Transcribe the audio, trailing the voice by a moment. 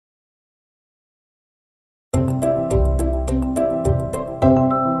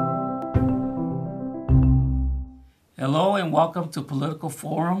Hello and welcome to Political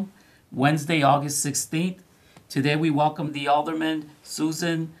Forum, Wednesday, August 16th. Today we welcome the Alderman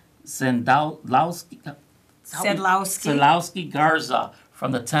Susan Sadlowski Garza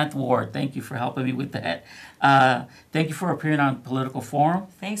from the 10th Ward. Thank you for helping me with that. Thank you for appearing on Political Forum.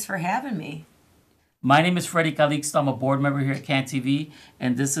 Thanks for having me. My name is Freddie Calixto. I'm a board member here at CAN TV,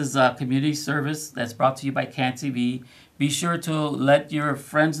 and this is a community service that's brought to you by CAN TV. Be sure to let your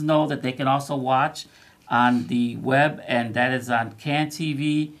friends know that they can also watch on the web, and that is on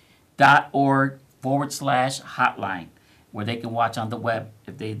cantv.org/hotline, where they can watch on the web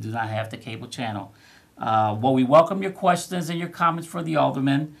if they do not have the cable channel. Well, we welcome your questions and your comments for the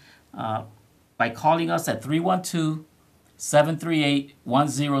Alderman by calling us at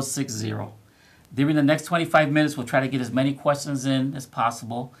 312-738-1060. During the next 25 minutes, we'll try to get as many questions in as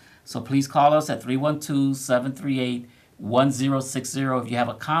possible. So please call us at 312-738-1060 if you have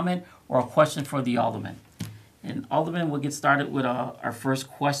a comment or a question for the Alderman. And Alderman, we'll get started with our first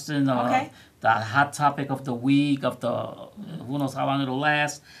question. Okay. The hot topic of the week, who knows how long it'll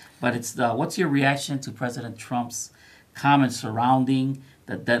last, but it's what's your reaction to President Trump's comments surrounding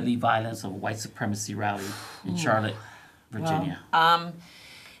the deadly violence of a white supremacy rally in Charlotte, Virginia? Well,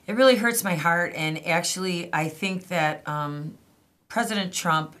 it really hurts my heart, and actually I think that President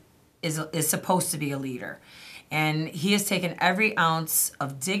Trump is supposed to be a leader. And he has taken every ounce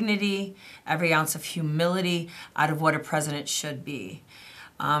of dignity, every ounce of humility out of what a president should be.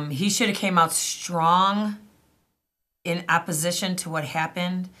 He should have came out strong in opposition to what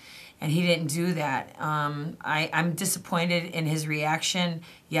happened, and he didn't do that. I'm disappointed in his reaction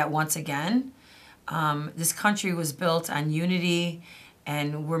yet once again. This country was built on unity,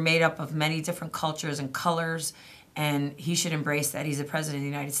 and we're made up of many different cultures and colors. And he should embrace that. He's the president of the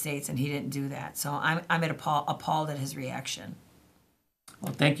United States, and he didn't do that. So I'm appalled at his reaction.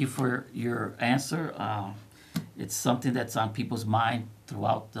 Well, thank you for your answer. It's something that's on people's mind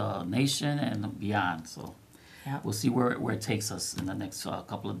throughout the nation and beyond. So We'll see where it takes us in the next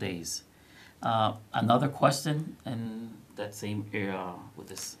couple of days. Another question in that same area with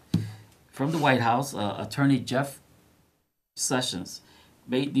this. From the White House, Attorney Jeff Sessions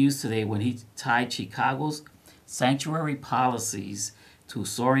made news today when he tied Chicago's sanctuary policies to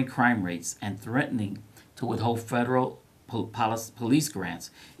soaring crime rates and threatening to withhold federal police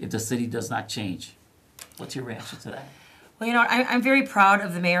grants if the city does not change. What's your reaction to that? Well, I'm very proud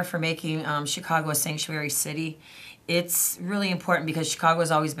of the mayor for making Chicago a sanctuary city. It's really important because Chicago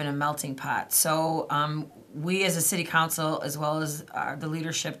has always been a melting pot. So we as a city council, as well as the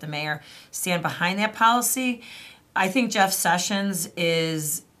leadership, the mayor, stand behind that policy. I think Jeff Sessions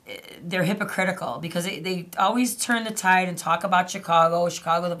they're hypocritical because they always turn the tide and talk about Chicago,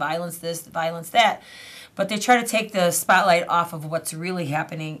 the violence this, the violence that. But they try to take the spotlight off of what's really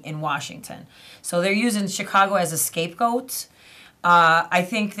happening in Washington. So they're using Chicago as a scapegoat. I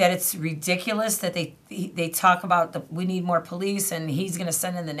think that it's ridiculous that they talk about we need more police and he's going to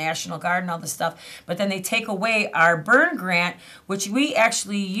send in the National Guard and all this stuff. But then they take away our burn grant, which we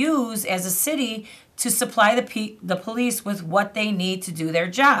actually use as a city to supply the police with what they need to do their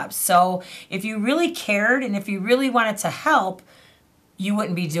jobs. So if you really cared and if you really wanted to help, you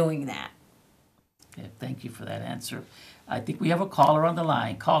wouldn't be doing that. Yeah, thank you for that answer. I think we have a caller on the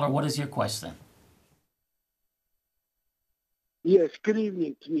line. Caller, what is your question? Yes, good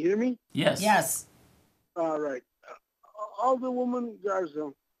evening. Can you hear me? Yes. Yes. All right. Alderwoman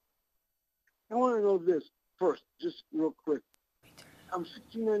Garza, I want to know this first, just real quick. I'm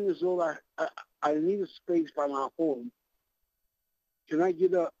 69 years old. I need a space by my home. Can I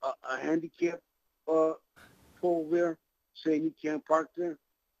get a handicap pole there saying you can't park there?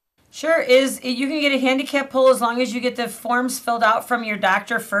 Sure. You can get a handicap pole as long as you get the forms filled out from your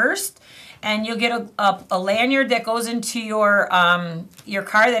doctor first, and you'll get a lanyard that goes into your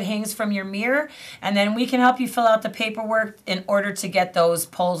car that hangs from your mirror, and then we can help you fill out the paperwork in order to get those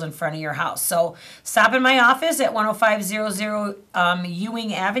poles in front of your house. So stop in my office at 10500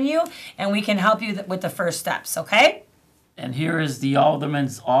 Ewing Avenue, and we can help you with the first steps, okay? And here is the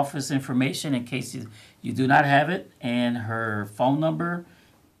Alderman's office information in case you do not have it, and her phone number,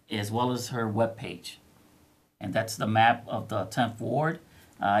 as well as her webpage. And that's the map of the 10th Ward.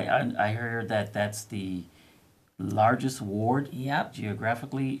 I heard that that's the largest ward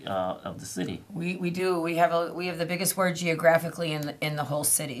geographically of the city. We do. We have the biggest ward geographically in the whole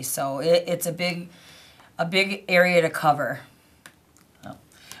city. So it's a big area to cover.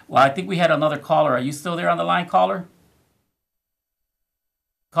 Well, I think we had another caller. Are you still there on the line, caller?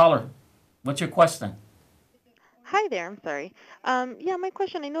 Caller, what's your question? Hi there. I'm sorry. Yeah, my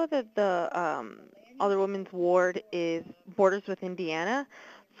question. I know that the Alderwoman's ward borders with Indiana.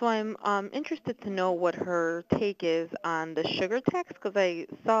 So I'm interested to know what her take is on the sugar tax, because I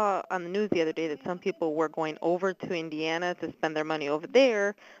saw on the news the other day that some people were going over to Indiana to spend their money over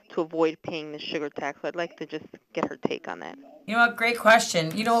there to avoid paying the sugar tax. So I'd like to just get her take on that. You know what? Great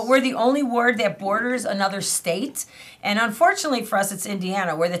question. You know, we're the only ward that borders another state. And unfortunately for us, it's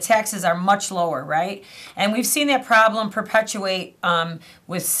Indiana, where the taxes are much lower, right? And we've seen that problem perpetuate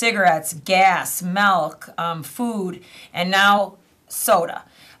with cigarettes, gas, milk, food, and now soda.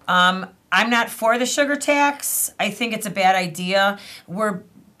 I'm not for the sugar tax. I think it's a bad idea. We're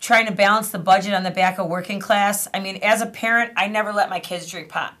trying to balance the budget on the back of working class. I mean, as a parent, I never let my kids drink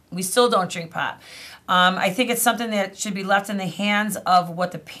pop. We still don't drink pop. I think it's something that should be left in the hands of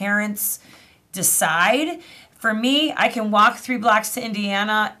what the parents decide. For me, I can walk 3 blocks to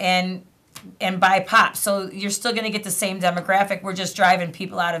Indiana and buy pop. So you're still going to get the same demographic. We're just driving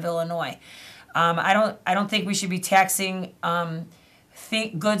people out of Illinois. I don't think we should be taxing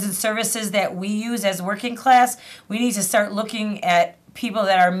goods and services that we use as working class. We need to start looking at people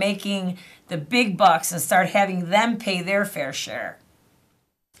that are making the big bucks and start having them pay their fair share.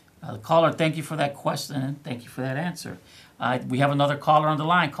 Caller, thank you for that question and thank you for that answer. We have another caller on the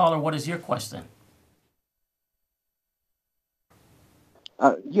line. Caller, what is your question?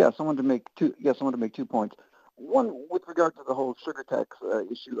 Yes, I wanted to make two points. One, with regard to the whole sugar tax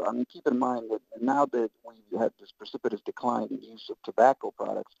issue, I mean, keep in mind that now that we have this precipitous decline in use of tobacco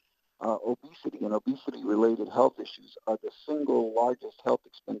products, obesity and obesity-related health issues are the single largest health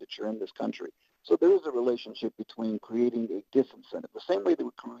expenditure in this country. So there is a relationship between creating a disincentive, the same way that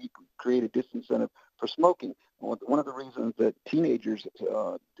we create a disincentive for smoking. One of the reasons that teenagers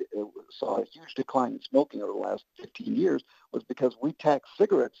saw a huge decline in smoking over the last 15 years was because we taxed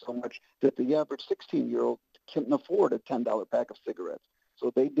cigarettes so much that the average 16-year-old couldn't afford a $10 pack of cigarettes.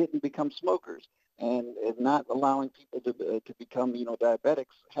 So they didn't become smokers. And not allowing people to become, diabetics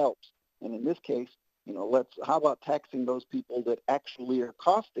helps. And in this case, how about taxing those people that actually are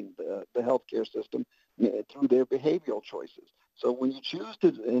costing the healthcare system through their behavioral choices? So when you choose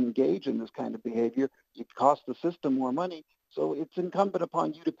to engage in this kind of behavior, you cost the system more money. So it's incumbent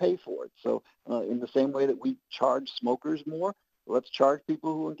upon you to pay for it. So in the same way that we charge smokers more, let's charge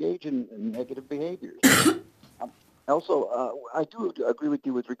people who engage in negative behaviors. Also, I do agree with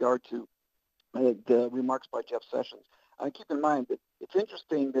you with regard to the remarks by Jeff Sessions. Keep in mind that it's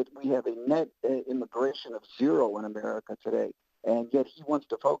interesting that we have a net immigration of 0 in America today, and yet he wants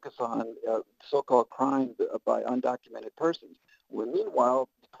to focus on so-called crime by undocumented persons. When meanwhile,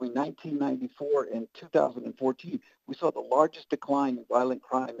 between 1994 and 2014, we saw the largest decline in violent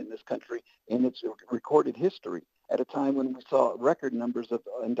crime in this country in its recorded history, at a time when we saw record numbers of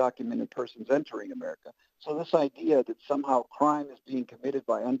undocumented persons entering America. So this idea that somehow crime is being committed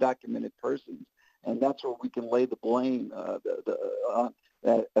by undocumented persons, and that's where we can lay the blame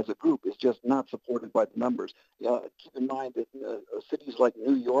as a group, is just not supported by the numbers. Keep in mind that cities like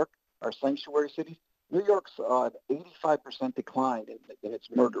New York are sanctuary cities. New York's 85% decline in its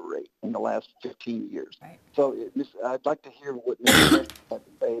murder rate in the last 15 years. Right. So I'd like to hear what Mr. had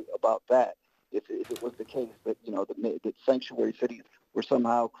to say about that. If it was the case that that sanctuary cities were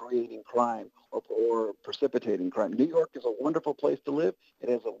somehow creating crime or precipitating crime. New York is a wonderful place to live. It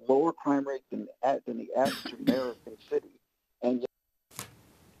has a lower crime rate than the average American city. And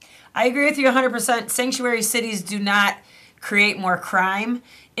I agree with you 100%. Sanctuary cities do not create more crime.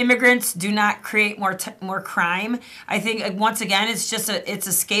 Immigrants do not create more crime. I think once again it's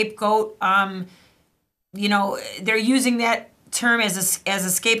a scapegoat. They're using that term as a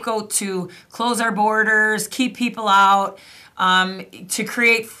scapegoat to close our borders, keep people out, to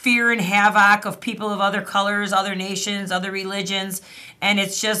create fear and havoc of people of other colors, other nations, other religions, and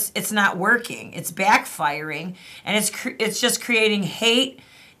it's not working. It's backfiring, and it's just creating hate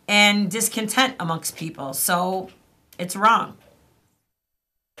and discontent amongst people. So it's wrong.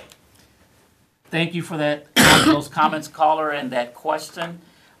 Thank you for those comments, caller, and that question.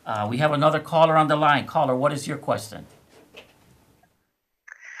 We have another caller on the line. Caller, what is your question?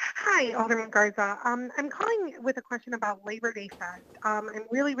 Hi, Alderman Garza. I'm calling with a question about Labor Day Fest. I'm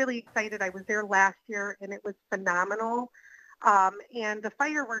really, really excited. I was there last year, and it was phenomenal. And the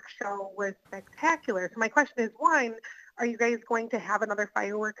fireworks show was spectacular. So my question is, one, are you guys going to have another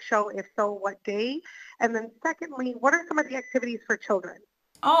fireworks show? If so, what day? And then secondly, what are some of the activities for children?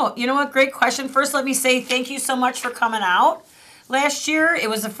 Oh, you know what? Great question. First, let me say thank you so much for coming out last year. It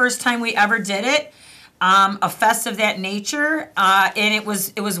was the first time we ever did it. A fest of that nature, and it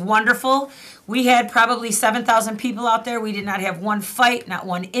was wonderful. We had probably 7,000 people out there. We did not have one fight, not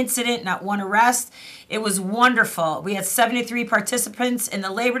one incident, not one arrest. It was wonderful. We had 73 participants in the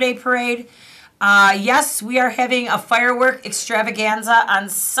Labor Day parade. Yes, we are having a firework extravaganza on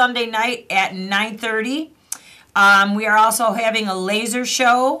Sunday night at 9:30. We are also having a laser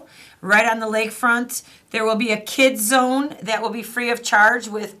show right on the lakefront. There will be a kids zone that will be free of charge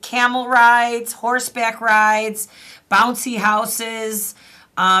with camel rides, horseback rides, bouncy houses,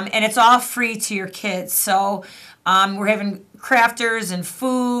 and it's all free to your kids. So we're having crafters and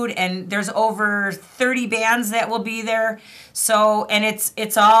food, and there's over 30 bands that will be there. So, and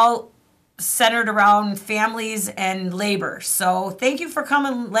it's all centered around families and labor. So thank you for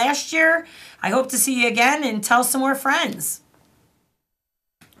coming last year. I hope to see you again, and tell some more friends.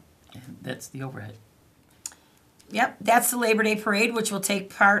 And that's the overhead. Yep, that's the Labor Day Parade, which will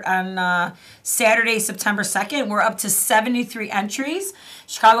take part on Saturday, September 2nd. We're up to 73 entries.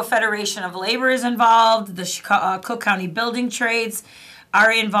 Chicago Federation of Labor is involved. The Cook County Building Trades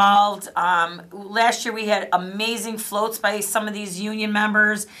are involved. Last year we had amazing floats by some of these union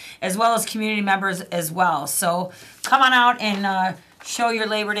members, as well as community members as well. So come on out and show your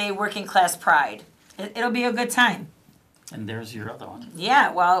Labor Day working class pride. It'll be a good time. And there's your other one.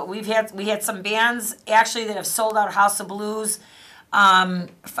 Yeah, well, we had some bands actually that have sold out House of Blues 5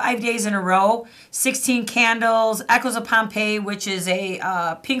 days in a row. 16 Candles, Echoes of Pompeii, which is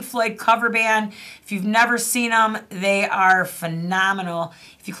a Pink Floyd cover band. If you've never seen them, they are phenomenal.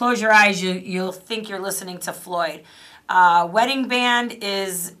 If you close your eyes, you'll think you're listening to Floyd. Wedding Band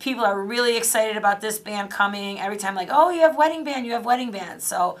is, people are really excited about this band coming. Every time like, oh, you have Wedding Band, you have Wedding Band.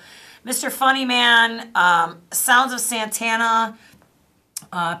 So Mr. Funny Man, Sounds of Santana,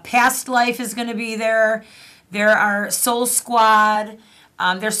 Past Life is going to be there. There are Soul Squad.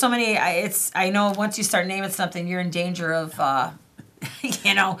 There's so many. I know once you start naming something, you're in danger of,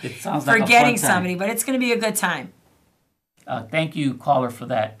 forgetting somebody. But it's going to be a good time. Thank you, caller, for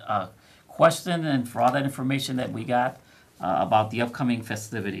that question and for all that information that we got about the upcoming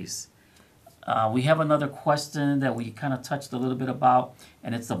festivities. We have another question that we kind of touched a little bit about,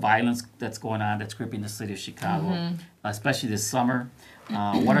 and it's the violence that's going on that's gripping the city of Chicago, especially this summer.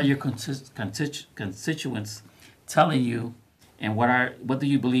 What are your constituents telling you, and what do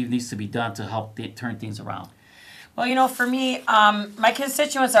you believe needs to be done to help turn things around? Well, for me, my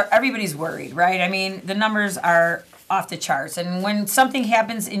constituents everybody's worried, right? I mean, the numbers are off the charts. And when something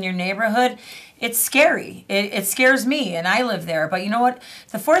happens in your neighborhood, it's scary. It scares me, and I live there. But you know what?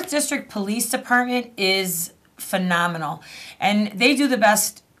 The 4th District Police Department is phenomenal. And they do the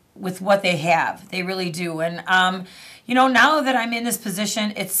best with what they have. They really do. And, now that I'm in this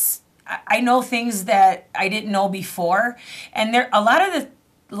position, I know things that I didn't know before. And there a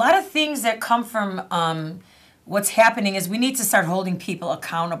lot of things that come from what's happening is we need to start holding people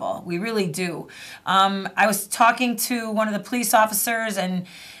accountable. We really do. I was talking to one of the police officers, and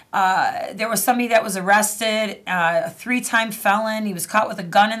there was somebody that was arrested, a 3-time felon. He was caught with a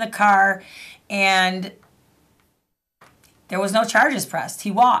gun in the car, and there was no charges pressed.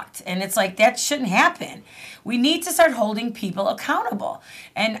 He walked, and it's like, that shouldn't happen. We need to start holding people accountable.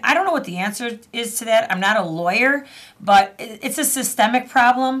 And I don't know what the answer is to that. I'm not a lawyer, but it's a systemic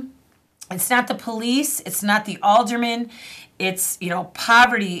problem. It's not the police. It's not the aldermen. It's,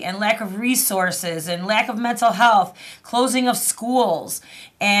 poverty and lack of resources and lack of mental health, closing of schools.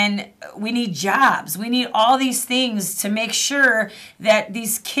 And we need jobs. We need all these things to make sure that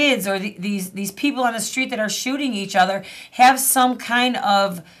these kids or these people on the street that are shooting each other have some kind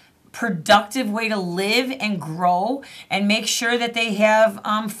of productive way to live and grow and make sure that they have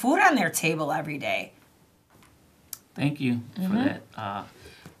food on their table every day. Thank you for that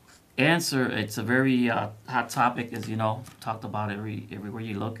answer. It's a very hot topic, as you know, talked about everywhere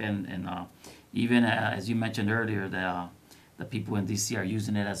you look, and even as you mentioned earlier, the people in D.C. are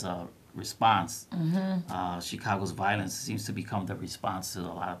using it as a response. Chicago's violence seems to become the response to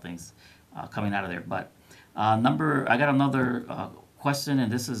a lot of things coming out of there. But I got another question, and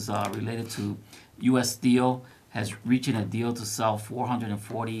this is related to U.S. Steel has reaching a deal to sell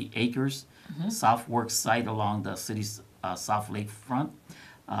 440 acres South Works site along the city's South Lakefront,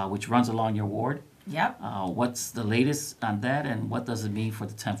 which runs along your ward. Yep. What's the latest on that, and what does it mean for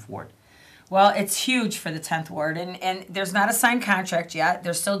the 10th Ward? Well, it's huge for the 10th Ward, and there's not a signed contract yet.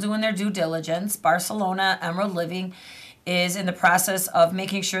 They're still doing their due diligence. Barcelona Emerald Living is in the process of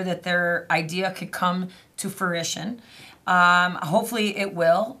making sure that their idea could come to fruition. Hopefully it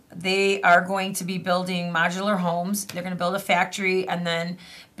will. They are going to be building modular homes. They're going to build a factory and then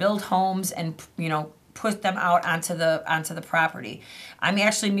build homes and, put them out onto the property. I'm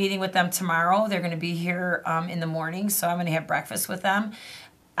actually meeting with them tomorrow. They're going to be here in the morning, so I'm going to have breakfast with them.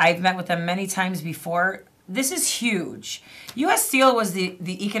 I've met with them many times before. This is huge. U.S. Steel was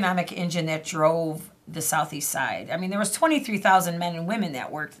the economic engine that drove the southeast side. I mean, there was 23,000 men and women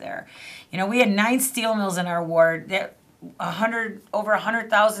that worked there. You know, we had 9 steel mills in our ward, that over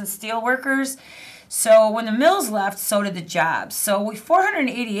 100,000 steel workers. So when the mills left, so did the jobs. So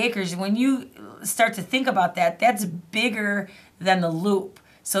 480 acres, when you start to think about that, that's bigger than the Loop.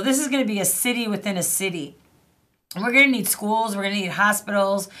 So this is going to be a city within a city. And we're going to need schools, we're going to need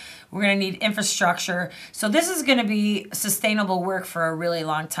hospitals, we're going to need infrastructure. So this is going to be sustainable work for a really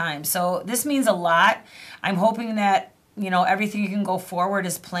long time. So this means a lot. I'm hoping that, you know, everything can go forward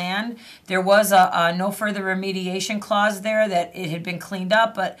as planned. There was a no further remediation clause there, that it had been cleaned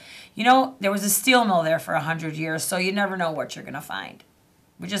up, but, you know, there was a steel mill there for 100 years, so you never know what you're going to find.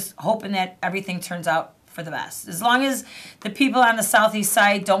 We're just hoping that everything turns out for the best. As long as the people on the southeast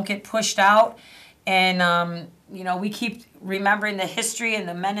side don't get pushed out, and you know, we keep remembering the history and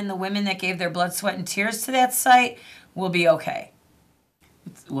the men and the women that gave their blood, sweat, and tears to that site, we'll be okay.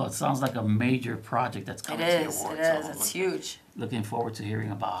 Well, it sounds like a major project that's coming to your ward. It is. It's huge. Looking forward to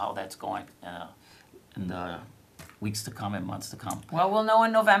hearing about how that's going in the weeks to come and months to come. Well, we'll know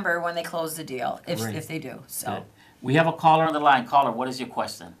in November when they close the deal, if they do. So. Good. We have a caller on the line. Caller, what is your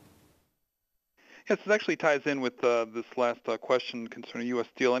question? Yes, it actually ties in with this last question concerning U.S.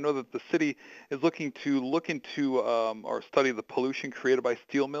 Steel. I know that the city is looking into or study the pollution created by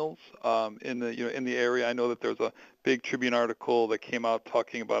steel mills in the area. I know that there's a big Tribune article that came out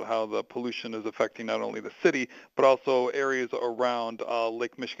talking about how the pollution is affecting not only the city but also areas around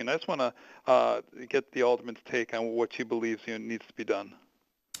Lake Michigan. I just want to get the alderman's take on what she believes needs to be done.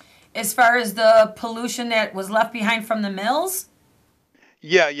 As far as the pollution that was left behind from the mills?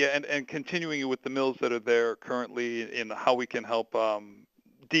 Yeah, and continuing with the mills that are there currently, and how we can help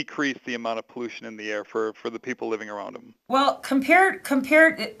decrease the amount of pollution in the air for the people living around them. Well, compared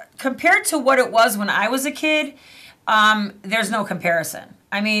to what it was when I was a kid, there's no comparison.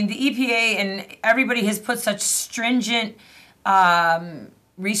 I mean, the EPA and everybody has put such stringent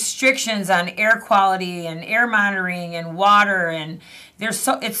restrictions on air quality and air monitoring and water, and it's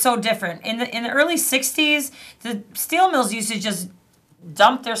so different. In the early 60s, the steel mills used to just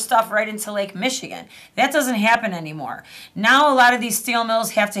dump their stuff right into Lake Michigan. That doesn't happen anymore. Now a lot of these steel mills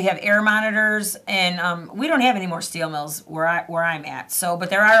have to have air monitors, and we don't have any more steel mills where I'm at. So,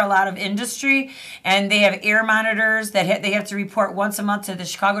 but there are a lot of industry, and they have air monitors that they have to report once a month to the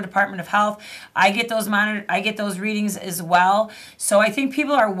Chicago Department of Health. I get those readings as well. So I think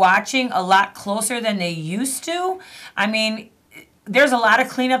people are watching a lot closer than they used to. I mean, there's a lot of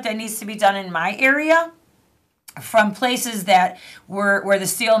cleanup that needs to be done in my area, from places that where the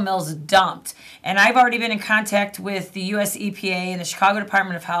steel mills dumped. And I've already been in contact with the U.S. EPA and the Chicago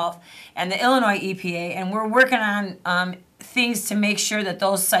Department of Health and the Illinois EPA, and we're working on things to make sure that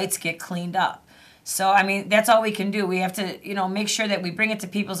those sites get cleaned up. So, I mean, that's all we can do. We have to, make sure that we bring it to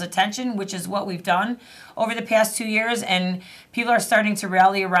people's attention, which is what we've done over the past 2 years, and people are starting to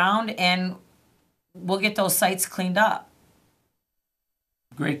rally around, and we'll get those sites cleaned up.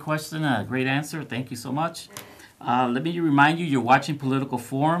 Great question, great answer. Thank you so much. Let me remind you, you're watching Political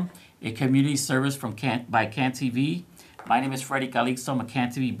Forum, a community service by CAN TV. My name is Freddie Calixto. I'm a CAN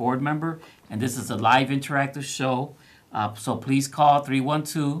TV board member, and this is a live interactive show. So please call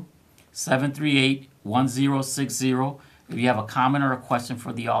 312-738-1060 if you have a comment or a question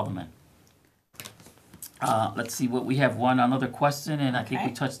for the alderman. Let's see what we have. Another question, and I think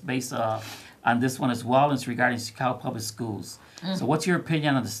we touched base on this one as well. It's regarding Chicago Public Schools. So what's your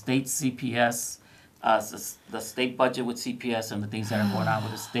opinion on the state CPS, the state budget with CPS and the things that are going on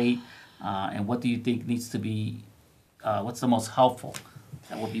with the state, and what do you think needs to be, what's the most helpful,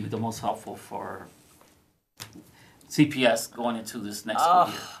 that would be the most helpful for CPS going into this next school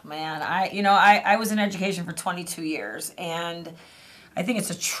year? Oh, man, I was in education for 22 years, and I think it's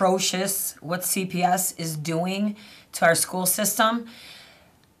atrocious what CPS is doing to our school system.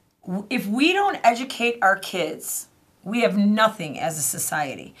 If we don't educate our kids, we have nothing as a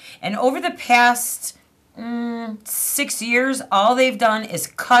society. And over the past 6 years, all they've done is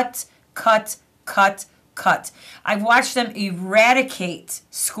cut. I've watched them eradicate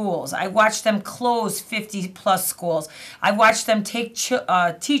schools. I've watched them close 50-plus schools. I've watched them take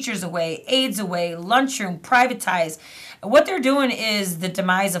teachers away, aides away, lunchroom, privatize. What they're doing is the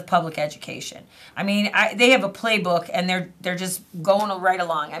demise of public education. I mean, they have a playbook, and they're just going right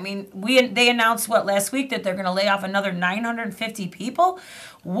along. I mean, they announced last week that they're going to lay off another 950 people.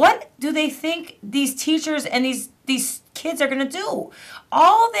 What do they think these teachers and these kids are going to do?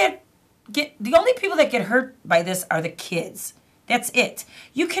 The only people that get hurt by this are the kids. That's it.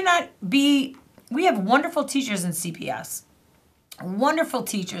 You cannot be. We have wonderful teachers in CPS, wonderful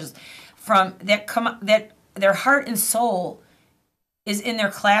teachers that their heart and soul is in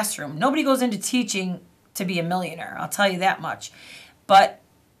their classroom. Nobody goes into teaching to be a millionaire, I'll tell you that much. But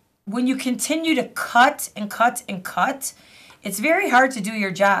when you continue to cut and cut and cut, it's very hard to do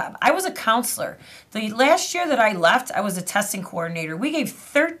your job. I was a counselor. The last year that I left, I was a testing coordinator. We gave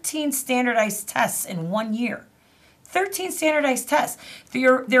 13 standardized tests in 1 year. 13 standardized tests.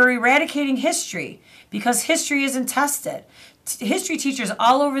 They're eradicating history because history isn't tested. History teachers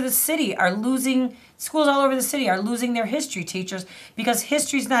all over the city are losing, schools all over the city are losing their history teachers because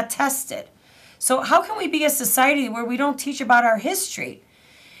history's not tested. So how can we be a society where we don't teach about our history?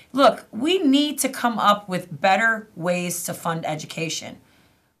 Look, we need to come up with better ways to fund education.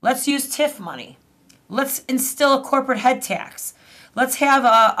 Let's use TIF money. Let's instill a corporate head tax. Let's have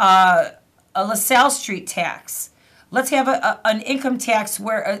a LaSalle Street tax. Let's have an income tax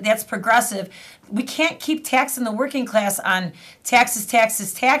where that's progressive. We can't keep taxing the working class on taxes,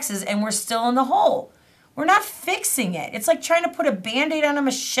 taxes, taxes, and we're still in the hole. We're not fixing it. It's like trying to put a Band-Aid on a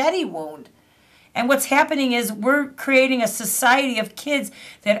machete wound. And what's happening is we're creating a society of kids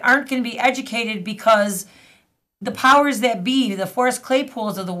that aren't going to be educated because the powers that be, the Forrest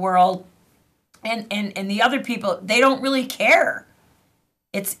Claypools of the world, and the other people, they don't really care.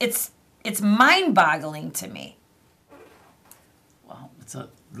 It's mind-boggling to me. Well, it's a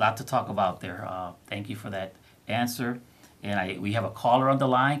lot to talk about there. Thank you for that answer. And we have a caller on the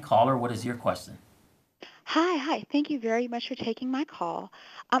line. Caller, what is your question? Hi. Thank you very much for taking my call.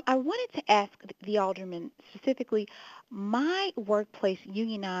 I wanted to ask the alderman specifically, my workplace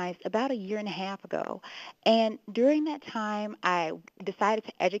unionized about a year and a half ago, and during that time I decided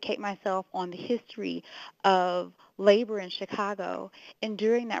to educate myself on the history of labor in Chicago, and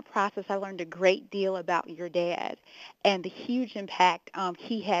during that process I learned a great deal about your dad and the huge impact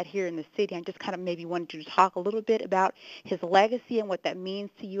he had here in the city. I just kind of maybe wanted you to talk a little bit about his legacy and what that means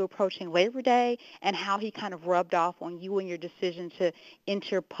to you approaching Labor Day, and how he kind of rubbed off on you and your decision to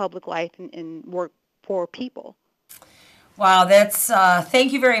enter public life and work for people. Wow, that's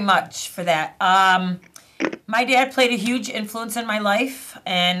thank you very much for that. My dad played a huge influence in my life,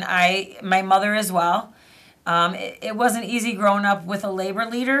 and my mother as well. It wasn't easy growing up with a labor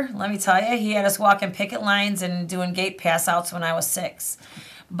leader, let me tell you. He had us walking picket lines and doing gate pass outs when I was 6.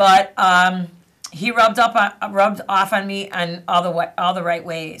 But he rubbed off on me on all the right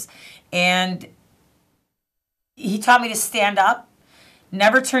ways. And he taught me to stand up,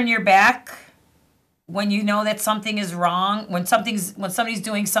 never turn your back. When you know that something is wrong, when somebody's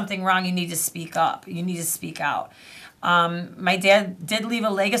doing something wrong, you need to speak up. You need to speak out. My dad did leave a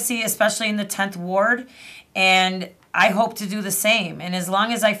legacy, especially in the 10th Ward, and I hope to do the same. And as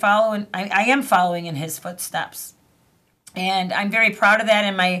long as I follow, I am following in his footsteps. And I'm very proud of that,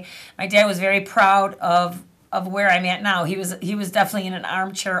 and my dad was very proud of where I'm at now. He was definitely in an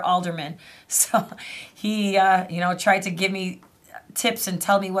armchair alderman. So he tried to give me tips and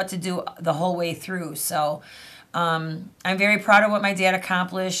tell me what to do the whole way through. So I'm very proud of what my dad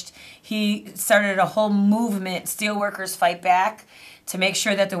accomplished. He started a whole movement, Steelworkers Fight Back, to make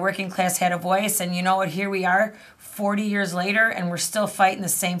sure that the working class had a voice. And you know what? Here we are 40 years later, and we're still fighting the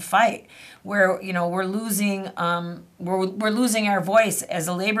same fight, where we're losing our voice as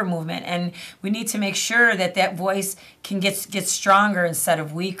a labor movement, and we need to make sure that voice can get stronger instead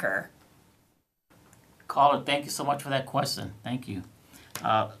of weaker. Caller, thank you so much for that question. Thank you.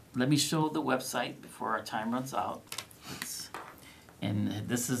 Let me show the website before our time runs out. And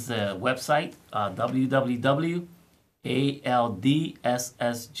this is the website,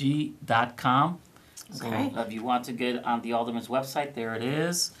 www.aldssg.com. Okay. So if you want to get on the Alderman's website, there it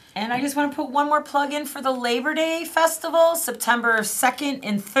is. And I just want to put one more plug in for the Labor Day Festival, September 2nd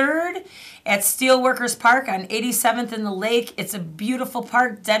and 3rd at Steelworkers Park on 87th in the Lake. It's a beautiful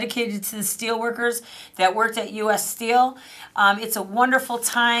park dedicated to the steelworkers that worked at U.S. Steel. It's a wonderful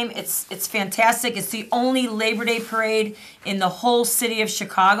time. It's fantastic. It's the only Labor Day parade in the whole city of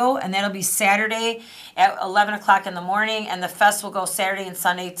Chicago, and that'll be Saturday at 11 o'clock in the morning, and the fest will go Saturday and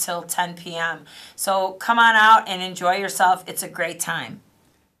Sunday till 10 p.m. So come on out and enjoy yourself. It's a great time.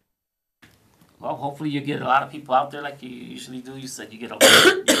 Well, hopefully you get a lot of people out there like you usually do. You said you get a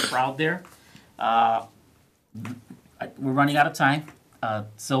crowd there. We're running out of time.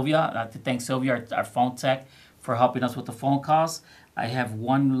 Sylvia, I'd like to thank Sylvia, our phone tech, for helping us with the phone calls. I have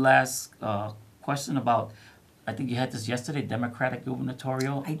one last question about, I think you had this yesterday, Democratic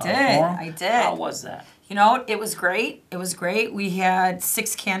gubernatorial I forum. did. How was that? It was great. We had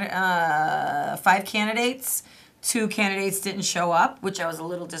 5 candidates. 2 candidates didn't show up, which I was a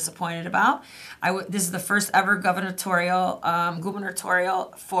little disappointed about. This is the first ever gubernatorial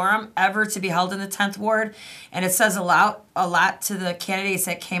forum ever to be held in the 10th Ward, and it says a lot to the candidates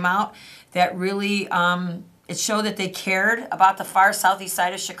that came out that really It showed that they cared about the far southeast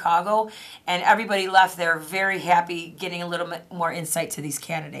side of Chicago, and everybody left there very happy, getting a little bit more insight to these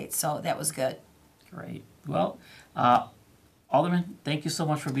candidates. So that was good. Great. Well, Alderman, thank you so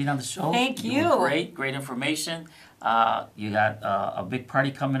much for being on the show. Thank you. Were great information. You got a big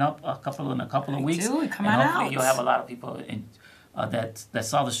party coming up in a couple of weeks. Come and on hopefully out. you'll have a lot of people that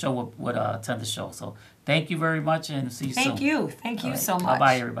saw the show would attend the show. So thank you very much, and see you soon. Thank you. Thank you so much.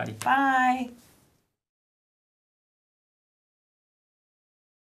 Bye-bye, everybody. Bye.